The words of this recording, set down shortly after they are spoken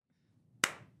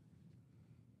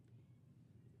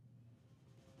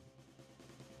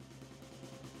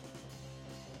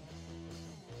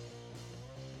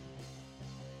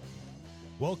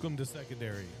Welcome to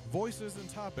Secondary, voices and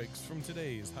topics from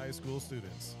today's high school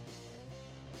students.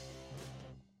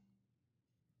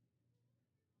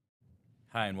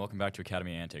 Hi, and welcome back to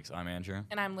Academy Antics. I'm Andrew.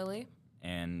 And I'm Lily.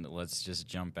 And let's just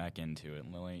jump back into it.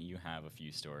 Lily, you have a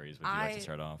few stories. Would you like to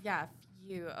start off? Yeah,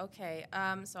 you. Okay.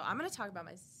 So I'm going to talk about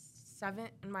my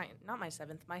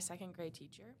second grade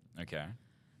teacher. Okay.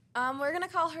 We're going to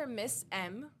call her Miss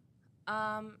M.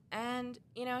 And,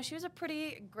 you know, she was a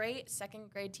pretty great second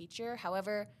grade teacher.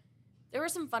 However, there were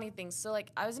some funny things. So,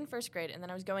 like, I was in first grade, and then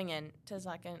I was going in to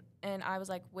second, and I was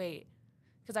like, wait,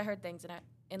 because I heard things,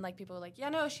 and like, people were like, yeah,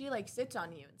 no, she, like, sits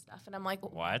on you and stuff. And I'm like,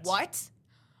 What? What?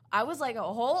 I was like,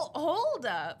 hold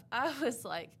up. I was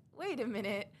like, wait a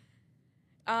minute.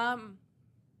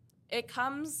 It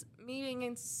comes me being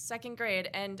in second grade,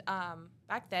 and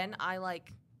back then I,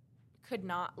 like, could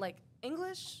not, like,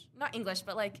 not English,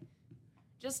 but, like,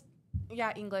 just,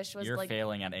 yeah, English was, You're like...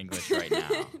 failing at English right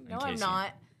now. No, I'm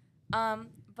not.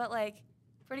 But, like,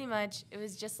 pretty much, it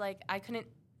was just, like, I couldn't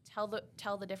tell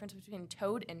the difference between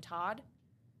Toad and Todd.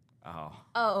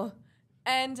 Oh.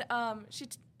 And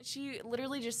she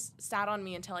literally just sat on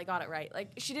me until I got it right.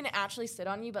 Like, she didn't actually sit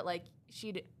on you, but, like,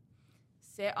 she'd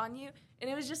sit on you. And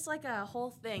it was just, like, a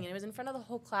whole thing. And it was in front of the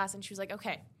whole class. And she was like,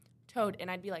 okay, Toad. And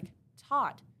I'd be like,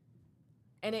 Todd.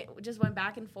 And it just went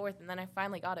back and forth. And then I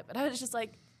finally got it. But I was just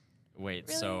like, Wait,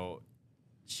 really? So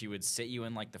she would sit you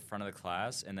in, like, the front of the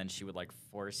class, and then she would, like,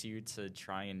 force you to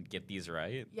try and get these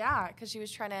right? yeah, because she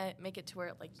was trying to make it to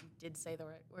where, like, you did say the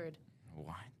right word.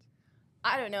 What?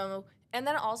 I don't know. And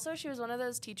then also, she was one of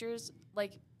those teachers,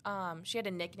 like, she had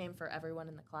a nickname for everyone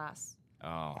in the class.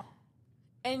 Oh.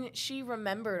 And she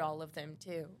remembered all of them,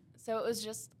 too. So it was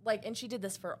just, like, and she did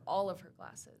this for all of her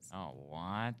classes. Oh,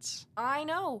 what? I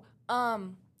know.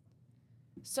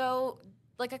 So,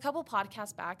 like, a couple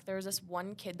podcasts back, there was this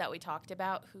one kid that we talked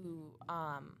about who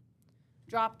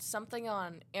dropped something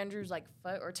on Andrew's, like,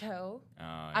 foot or toe. Oh,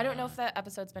 I don't know if that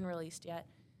episode's been released yet.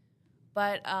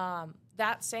 But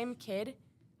that same kid,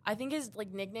 I think his,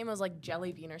 like, nickname was, like,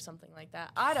 Jelly Bean or something like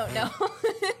that. I don't know.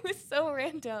 It was so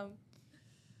random.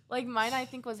 Like, mine, I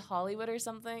think, was Hollywood or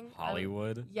something.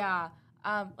 Hollywood? Yeah.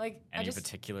 Like, Any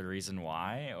particular reason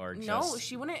why, or just... No,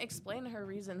 she wouldn't explain her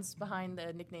reasons behind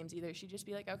the nicknames either. She'd just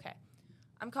be like, okay,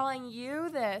 I'm calling you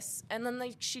this. And then,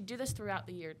 like, she'd do this throughout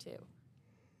the year, too.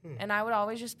 And I would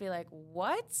always just be like,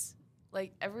 what?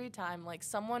 Like, every time. Like,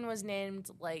 someone was named,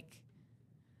 like,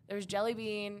 there's Jelly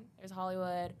Bean, there's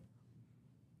Hollywood.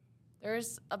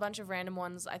 There's a bunch of random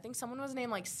ones. I think someone was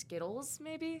named, like, Skittles,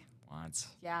 maybe? What?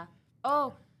 Yeah.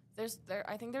 Oh,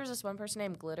 I think there's this one person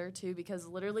named Glitter, too, because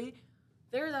literally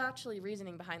there's actually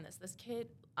reasoning behind this. This kid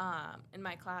in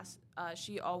my class,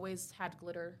 she always had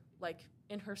glitter, like,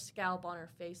 in her scalp, on her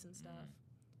face and stuff.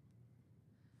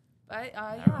 But,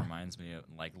 That yeah. reminds me of,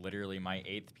 like, literally my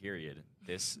 8th period.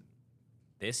 This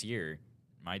year,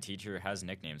 my teacher has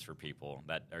nicknames for people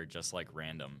that are just, like,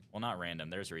 random. Well, not random.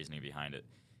 There's reasoning behind it.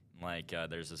 Like,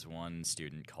 there's this one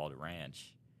student called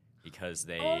Ranch because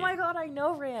they... Oh, my God, I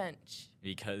know Ranch.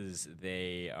 Because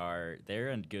they're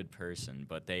a good person,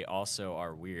 but they also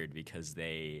are weird because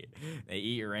they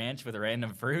eat ranch with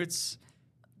random fruits.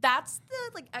 That's the,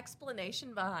 like,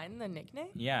 explanation behind the nickname?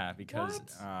 Yeah, because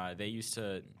What? they used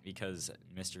to, because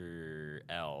Mr.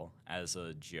 L, as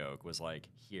a joke, was like,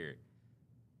 here,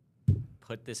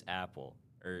 put this apple,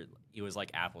 or it was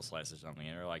like apple slice or something,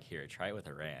 and they were like, here, try it with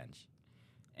a ranch.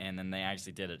 And then they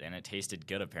actually did it, and it tasted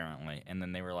good, apparently. And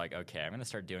then they were like, okay, I'm going to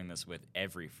start doing this with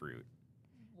every fruit.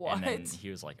 What? And then he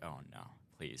was like, oh, no,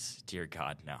 please, dear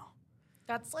God, no.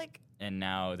 That's, like... And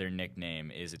now their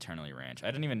nickname is Eternally Ranch. I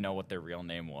didn't even know what their real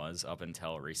name was up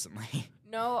until recently.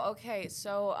 No, okay.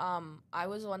 So, I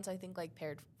was once, I think, like,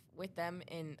 paired with them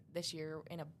this year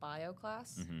in a bio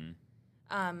class.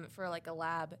 Mm-hmm. For, like, a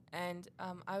lab. And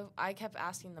I kept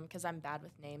asking them, because I'm bad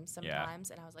with names sometimes.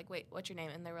 Yeah. And I was like, wait, what's your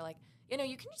name? And they were like, you know,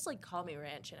 you can just, like, call me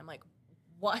Ranch. And I'm like,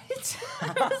 what? I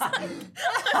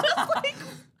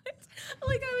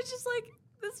was just like,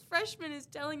 this freshman is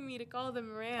telling me to call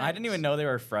them Ranch. I didn't even know they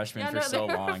were freshmen for so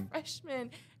they long. Were freshmen.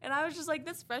 And I was just like,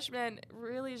 this freshman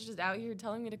really is just out here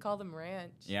telling me to call them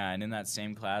Ranch. Yeah, and in that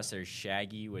same class, there's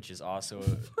Shaggy, which is also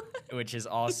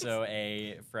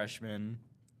a freshman.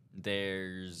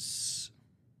 There's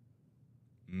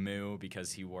Moo,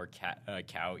 because he wore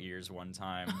cow ears one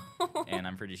time, and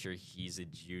I'm pretty sure he's a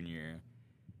junior.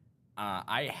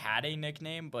 I had a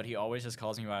nickname, but he always just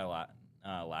calls me by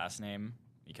last name,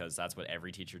 because that's what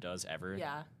every teacher does ever.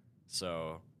 Yeah.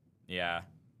 So, yeah.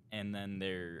 And then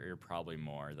there are probably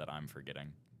more that I'm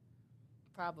forgetting.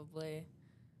 Probably.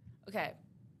 Okay.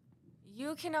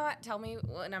 You cannot tell me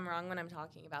when I'm wrong when I'm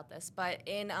talking about this, but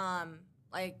in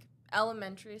like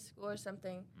elementary school or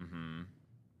something, Mm-hmm.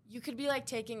 you could be like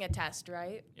taking a test,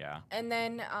 right? Yeah. And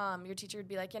then your teacher would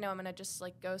be like, I'm gonna just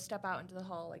like go step out into the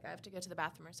hall, like I have to go to the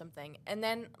bathroom or something. And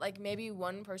then like maybe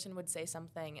one person would say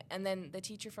something, and then the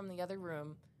teacher from the other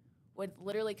room would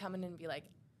literally come in and be like,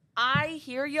 I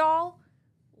hear y'all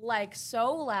like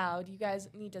so loud. You guys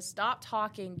need to stop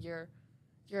talking. You're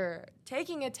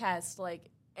taking a test, like,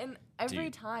 and every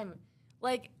Dude. time,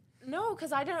 like, no,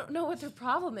 because I don't know what their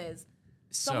problem is.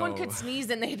 Someone could sneeze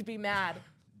and they'd be mad.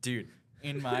 Dude,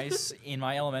 in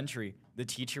my elementary, the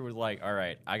teacher was like, "All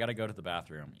right, I gotta go to the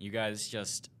bathroom. You guys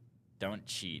just don't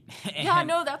cheat." Yeah, And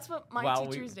no, that's what my while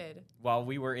teachers did. While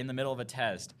we were in the middle of a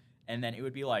test, and then it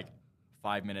would be like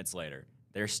 5 minutes later,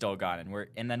 they're still gone,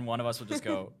 and then one of us would just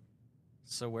go,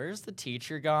 "So where's the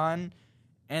teacher gone?"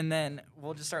 And then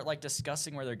we'll just start like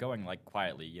discussing where they're going, like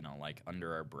quietly, like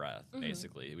under our breath,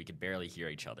 basically. We could barely hear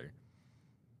each other.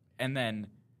 And then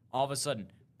all of a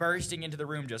sudden, bursting into the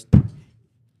room, just,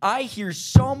 I hear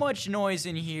so much noise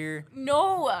in here.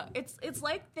 No, it's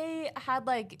like they had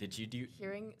like Did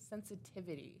hearing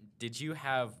sensitivity. you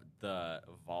have the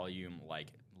volume like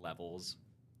levels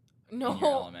No. in your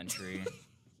elementary?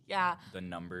 Yeah. The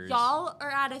numbers. Y'all are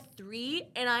at a 3,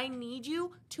 and I need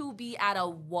you to be at a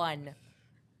 1.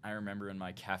 I remember in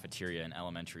my cafeteria in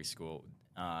elementary school,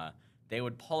 they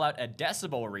would pull out a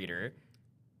decibel reader,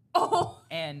 Oh.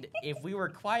 and if we were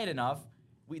quiet enough,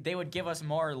 they would give us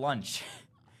more lunch,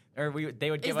 or they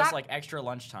would give Is us that- like extra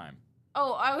lunchtime.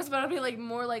 Oh, I was about to be like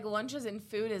more like lunches and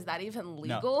food. Is that even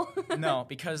legal? No,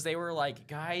 because they were like,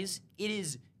 guys, it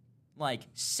is like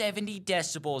 70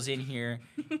 decibels in here.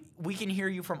 We can hear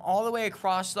you from all the way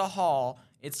across the hall.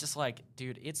 It's just like,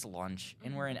 dude, it's lunch,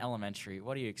 and we're in elementary.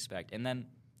 What do you expect? And then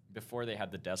before they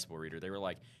had the decibel reader, they were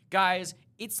like, guys,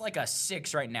 it's like a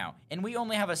 6 right now, and we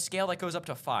only have a scale that goes up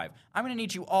to 5. I'm going to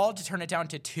need you all to turn it down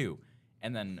to 2.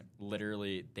 And then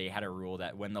literally they had a rule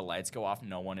that when the lights go off,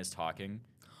 no one is talking.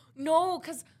 No,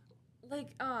 because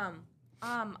like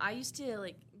I used to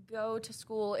like go to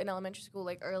school in elementary school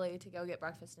like early to go get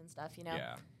breakfast and stuff,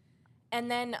 Yeah. And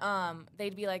then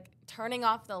they'd be like turning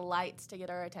off the lights to get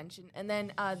our attention. And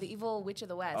then the Evil Witch of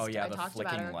the West. Oh, yeah, I the talked about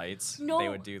flicking her. lights. No. They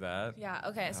would do that. Yeah,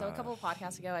 okay. So a couple of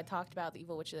podcasts ago, I talked about the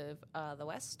Evil Witch of the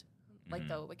West, like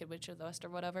the Wicked Witch of the West or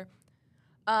whatever.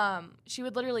 She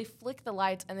would literally flick the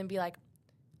lights and then be like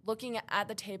looking at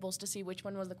the tables to see which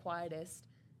one was the quietest.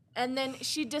 And then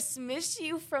she dismissed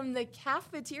you from the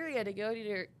cafeteria to go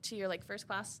to your like first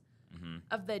class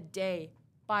of the day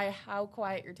by how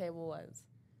quiet your table was.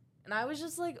 And I was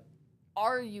just like,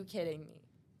 are you kidding me?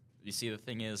 You see, the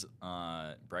thing is,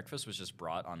 breakfast was just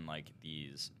brought on like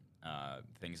these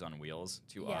things on wheels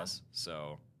to Yeah. us,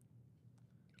 so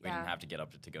we Yeah. didn't have to get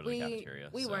up to go to the cafeteria.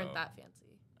 We so, weren't that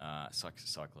fancy.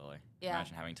 Suck, Lily. Yeah.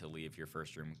 Imagine having to leave your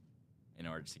first room in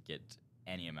order to get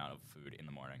any amount of food in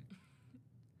the morning.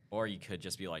 Or you could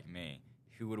just be like me,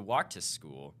 who would walk to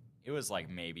school. It was like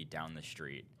maybe down the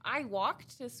street. I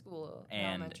walked to school in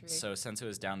And elementary. so since it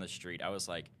was down the street, I was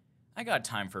like, I got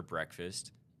time for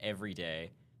breakfast every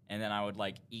day. And then I would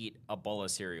like eat a bowl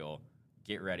of cereal,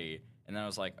 get ready. And then I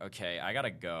was like, okay, I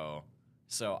gotta go.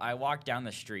 So I walked down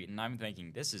the street and I'm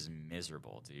thinking, this is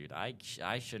miserable, dude. I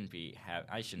shouldn't be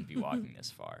walking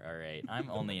this far. All right, I'm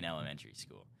only in elementary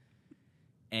school.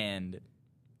 And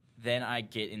then I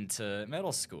get into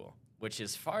middle school, which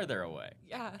is farther away.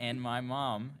 Yeah. And my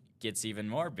mom gets even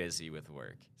more busy with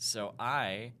work. So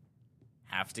I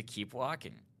have to keep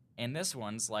walking. And this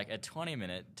one's like a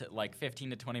 15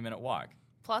 to 20 minute walk.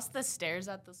 Plus the stairs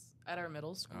at our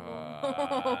middle school.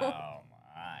 Oh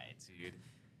my, dude.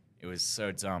 It was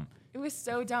so dumb. It was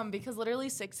so dumb because literally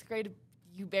 6th grade,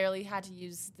 you barely had to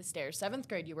use the stairs. 7th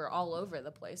grade, you were all over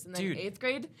the place. And then Dude. 8th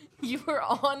grade, you were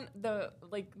on the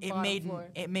bottom floor.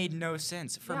 It made no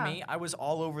sense. For Yeah. me, I was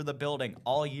all over the building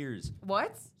all years.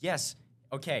 What? Yes.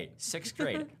 Okay, 6th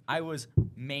grade. I was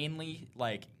mainly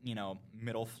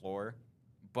middle floor,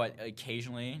 but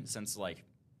occasionally, since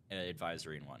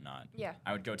advisory and whatnot, Yeah.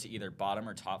 I would go to either bottom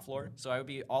or top floor. So I would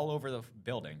be all over the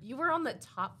building. You were on the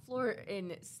top floor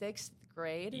in 6th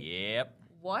grade? Yep.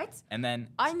 What? And then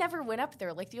I never went up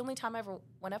there. Like, the only time I ever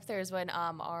went up there is when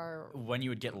when you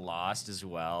would get lost as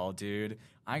well, dude.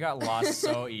 I got lost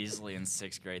so easily in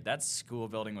 6th grade. That school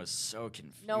building was so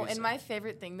confusing. No, and my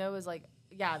favorite thing, though, was,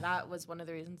 that was one of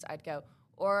the reasons I'd go.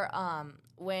 Or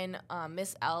when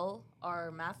Miss L,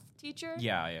 our math teacher,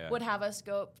 Yeah. would have us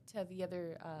go up to the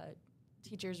other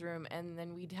teacher's room, and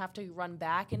then we'd have to run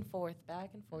back and forth. And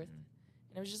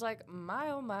it was just like, my,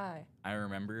 oh, my. I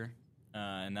remember,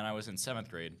 and then I was in 7th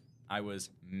grade. I was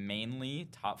mainly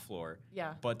top floor.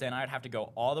 Yeah. But then I'd have to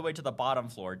go all the way to the bottom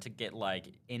floor to get,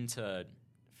 into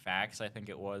facts, I think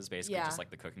it was, basically Yeah. just like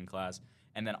the cooking class.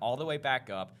 And then all the way back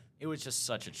up, it was just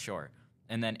such a chore.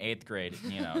 And then 8th grade,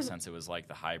 since it was like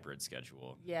the hybrid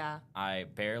schedule, Yeah. I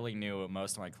barely knew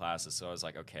most of my classes. So I was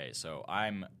like, okay, so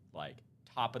I'm like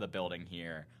top of the building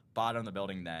here, bottom of the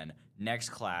building then, next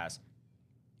class,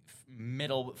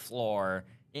 middle floor.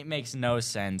 It makes no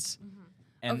sense. Mm-hmm.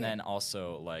 And Okay. then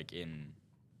also like in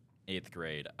 8th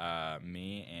grade,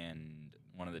 me and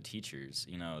one of the teachers,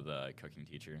 the cooking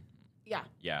teacher. Yeah.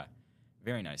 Yeah,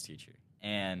 very nice teacher.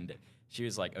 And she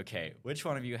was like, okay, which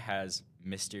one of you has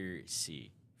Mr.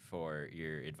 C for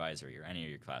your advisory or any of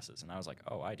your classes? And I was like,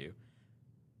 oh, I do.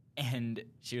 And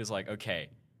she was like, okay,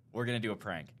 we're going to do a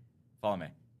prank. Follow me.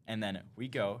 And then we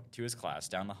go to his class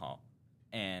down the hall.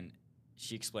 And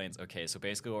she explains, okay, so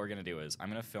basically what we're going to do is I'm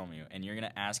going to film you, and you're going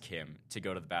to ask him to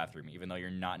go to the bathroom, even though you're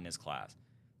not in his class.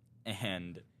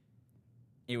 And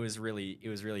it was really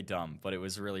dumb, but it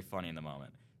was really funny in the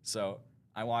moment. So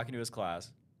I walk into his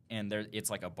class, and it's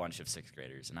like a bunch of 6th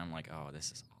graders, and I'm like, oh,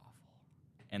 this is awful.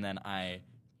 And then I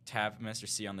tap Mr.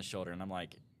 C on the shoulder, and I'm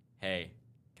like, hey,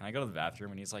 can I go to the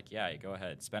bathroom? And he's like, yeah, go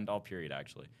ahead. Spend all period,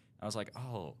 actually. I was like,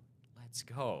 oh, let's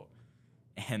go.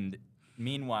 And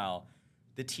meanwhile,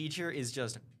 the teacher is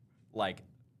just like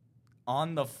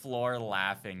on the floor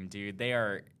laughing, dude. They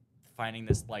are finding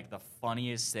this like the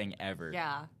funniest thing ever.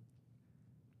 Yeah.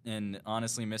 And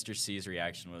honestly, Mr. C's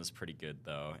reaction was pretty good,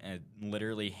 though. And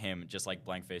literally him, just like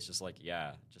blank face, just like,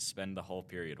 yeah, just spend the whole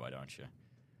period, why don't you?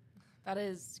 That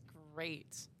is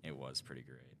great. It was pretty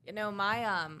great.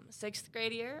 My 6th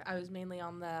grade year, I was mainly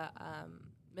on the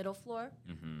middle floor.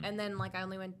 Mm-hmm. And then, like, I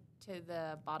only went to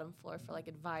the bottom floor for, like,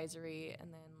 advisory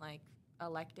and then, like,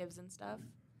 electives and stuff.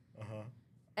 Uh-huh.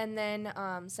 And then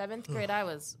 7th grade, I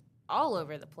was all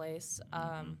over the place.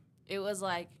 It was,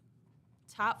 like,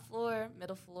 top floor,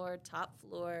 top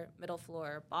floor, middle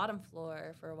floor, bottom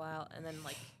floor for a while. And then,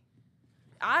 like,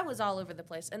 I was all over the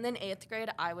place. And then 8th grade,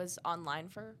 I was online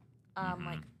for,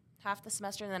 like, half the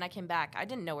semester. And then I came back. I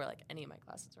didn't know where, like, any of my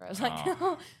classes were. I was like,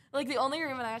 like, the only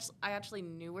room that I actually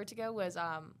knew where to go was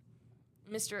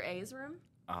Mr. A's room.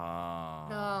 Oh.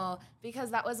 No,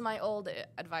 because that was my old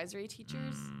advisory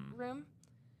teacher's room.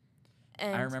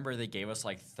 And I remember they gave us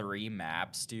like 3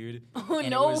 maps, dude. Oh, and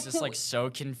no. it was just like so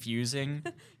confusing.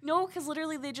 No, because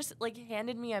literally they just like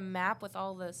handed me a map with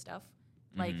all the stuff.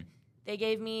 Like they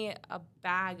gave me a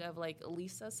bag of like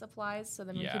Lisa supplies so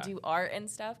then we could do art and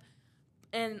stuff.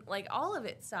 And like all of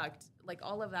it sucked. Like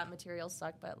all of that material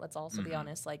sucked, but let's also be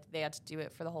honest, like they had to do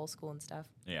it for the whole school and stuff.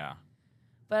 Yeah.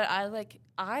 But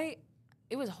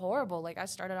it was horrible. Like I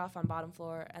started off on bottom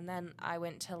floor and then I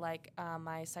went to like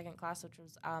my second class, which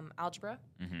was algebra.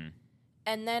 Mm-hmm.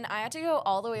 And then I had to go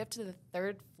all the way up to the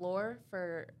 3rd floor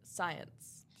for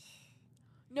science.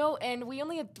 No, and we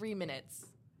only had 3 minutes.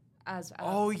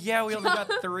 Oh, yeah, we only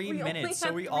got 3 We only minutes. So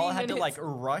had we 3 all had to like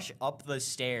minutes. rush up the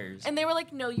stairs. And they were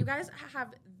like, no, you guys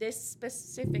have this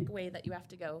specific way that you have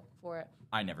to go for it.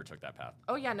 I never took that path.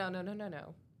 Oh, yeah, no.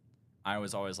 I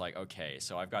was always like, okay,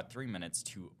 so I've got 3 minutes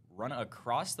to run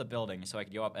across the building so I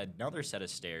could go up another set of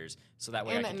stairs so that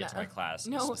way I could get to my class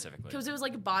specifically. Because it was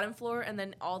like bottom floor and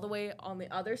then all the way on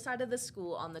the other side of the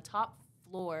school on the top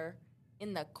floor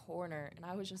in the corner. And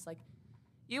I was just like,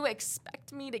 you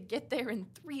expect me to get there in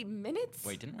 3 minutes?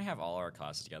 Wait, didn't we have all our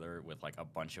classes together with like a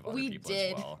bunch of other We people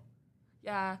did. as well?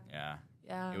 Yeah.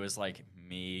 Yeah. It was like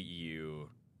me, you,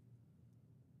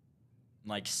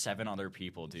 like 7 other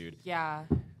people, dude. Yeah.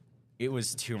 It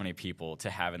was too many people to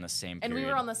have in the same And period.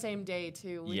 we were on the same day,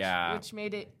 too, which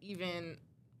made it even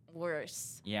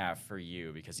worse. Yeah, for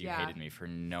you, because you hated me for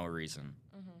no reason.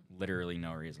 Literally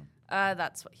no reason.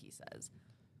 That's what he says.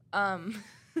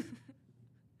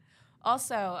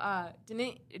 Also,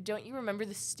 don't you remember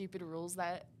the stupid rules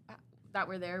that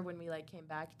were there when we, like, came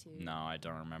back to... No, I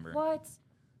don't remember. What?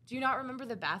 Do you not remember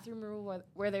the bathroom rule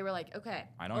where they were like, okay...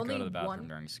 I don't go to the bathroom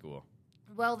during school.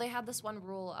 Well, they had this one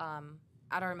rule...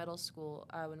 at our middle school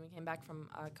when we came back from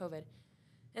COVID.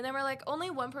 And they were like, only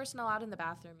one person allowed in the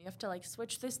bathroom. You have to, like,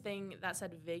 switch this thing that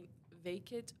said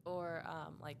vacant or,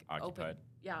 like, Occupied. open.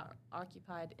 Yeah,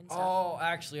 occupied and stuff. Oh,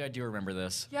 actually, I do remember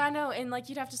this. Yeah, I know. And, like,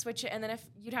 you'd have to switch it. And then if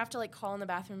you'd have to, like, call in the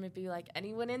bathroom and be like,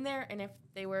 anyone in there? And if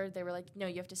they were like, no,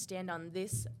 you have to stand on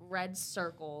this red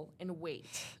circle and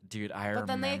wait. Dude, I remember. But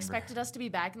then they expected us to be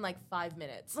back in, like, 5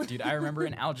 minutes. Dude, I remember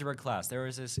in algebra class, there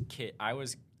was this kid.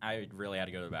 I really had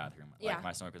to go to the bathroom. Like,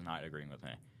 my stomach was not agreeing with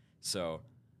me. So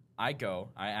I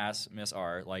ask Miss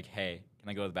R, like, hey, can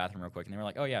I go to the bathroom real quick? And they were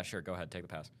like, oh, yeah, sure, go ahead, take the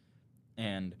pass.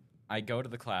 And I go to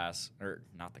the class, or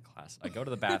not the class, I go to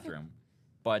the bathroom,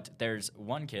 but there's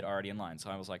one kid already in line. So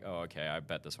I was like, oh, okay, I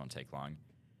bet this won't take long.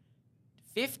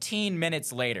 15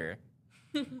 minutes later,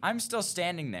 I'm still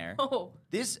standing there. Oh.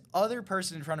 This other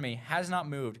person in front of me has not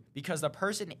moved because the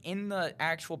person in the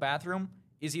actual bathroom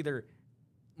is either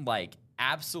like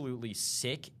absolutely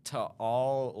sick to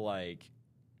all like,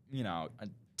 you know,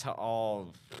 to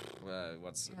all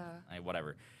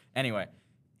whatever. Anyway,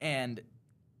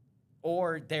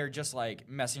 or they're just like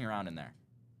messing around in there.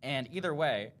 And either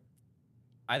way,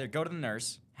 either go to the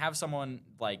nurse, have someone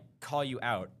like call you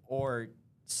out, or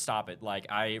stop it.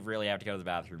 Like, I really have to go to the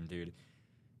bathroom, dude.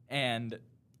 And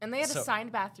they had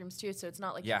assigned bathrooms too, so it's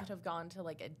not like Yeah. you could have gone to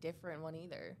like a different one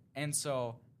either. And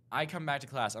so I come back to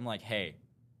class. I'm like, hey,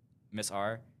 Miss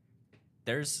R,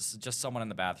 there's just someone in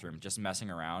the bathroom just messing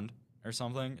around or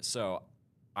something, so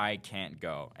I can't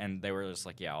go. And they were just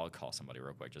like, yeah, I'll call somebody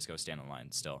real quick. Just go stand in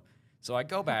line still. So I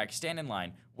go back, stand in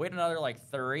line, wait another like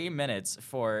 3 minutes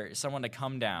for someone to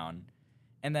come down.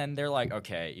 And then they're like,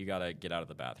 okay, you got to get out of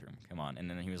the bathroom. Come on. And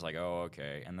then he was like, oh,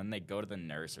 okay. And then they go to the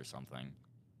nurse or something.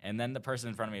 And then the person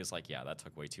in front of me was like, yeah, that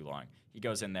took way too long. He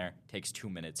goes in there, takes 2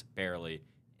 minutes, barely,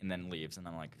 and then leaves. And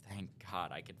I'm like, thank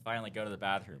God, I could finally go to the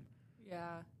bathroom.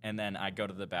 Yeah. And then I go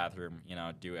to the bathroom, you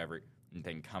know, do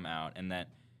everything, come out.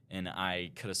 And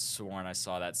I could have sworn I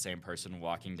saw that same person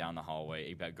walking down the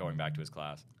hallway, going back to his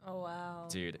class. Oh, wow.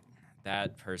 Dude,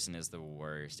 that person is the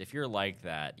worst. If you're like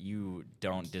that, you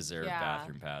don't deserve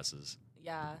bathroom passes.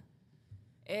 Yeah.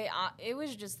 It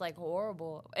was just like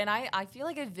horrible. And I feel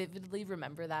like I vividly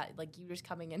remember that, like you just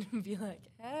coming in and be like,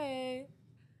 hey.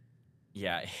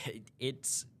 Yeah,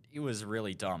 it was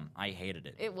really dumb. I hated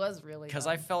it. It was really Because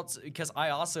dumb. I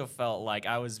also felt like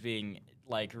I was being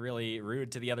like really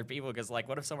rude to the other people, because like,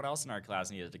 what if someone else in our class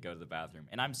needed to go to the bathroom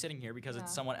and I'm sitting here because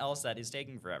it's someone else that is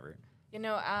taking forever. You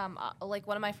know, like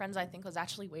one of my friends I think was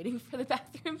actually waiting for the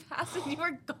bathroom pass, and you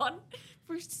were gone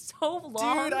for so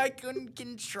long. Dude, I couldn't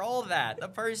control that. The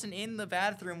person in the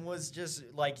bathroom was just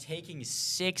like taking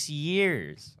 6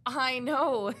 years. I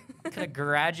know. Could have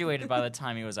graduated by the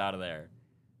time he was out of there.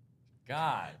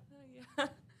 God. Yeah.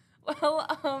 Well,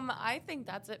 I think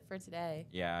that's it for today.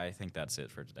 Yeah, I think that's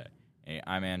it for today. Hey,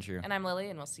 I'm Andrew. And I'm Lily,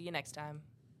 and we'll see you next time.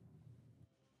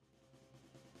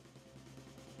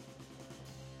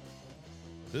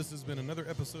 This has been another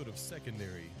episode of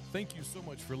Secondary. Thank you so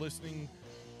much for listening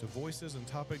to Voices and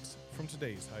Topics from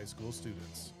today's high school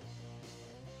students.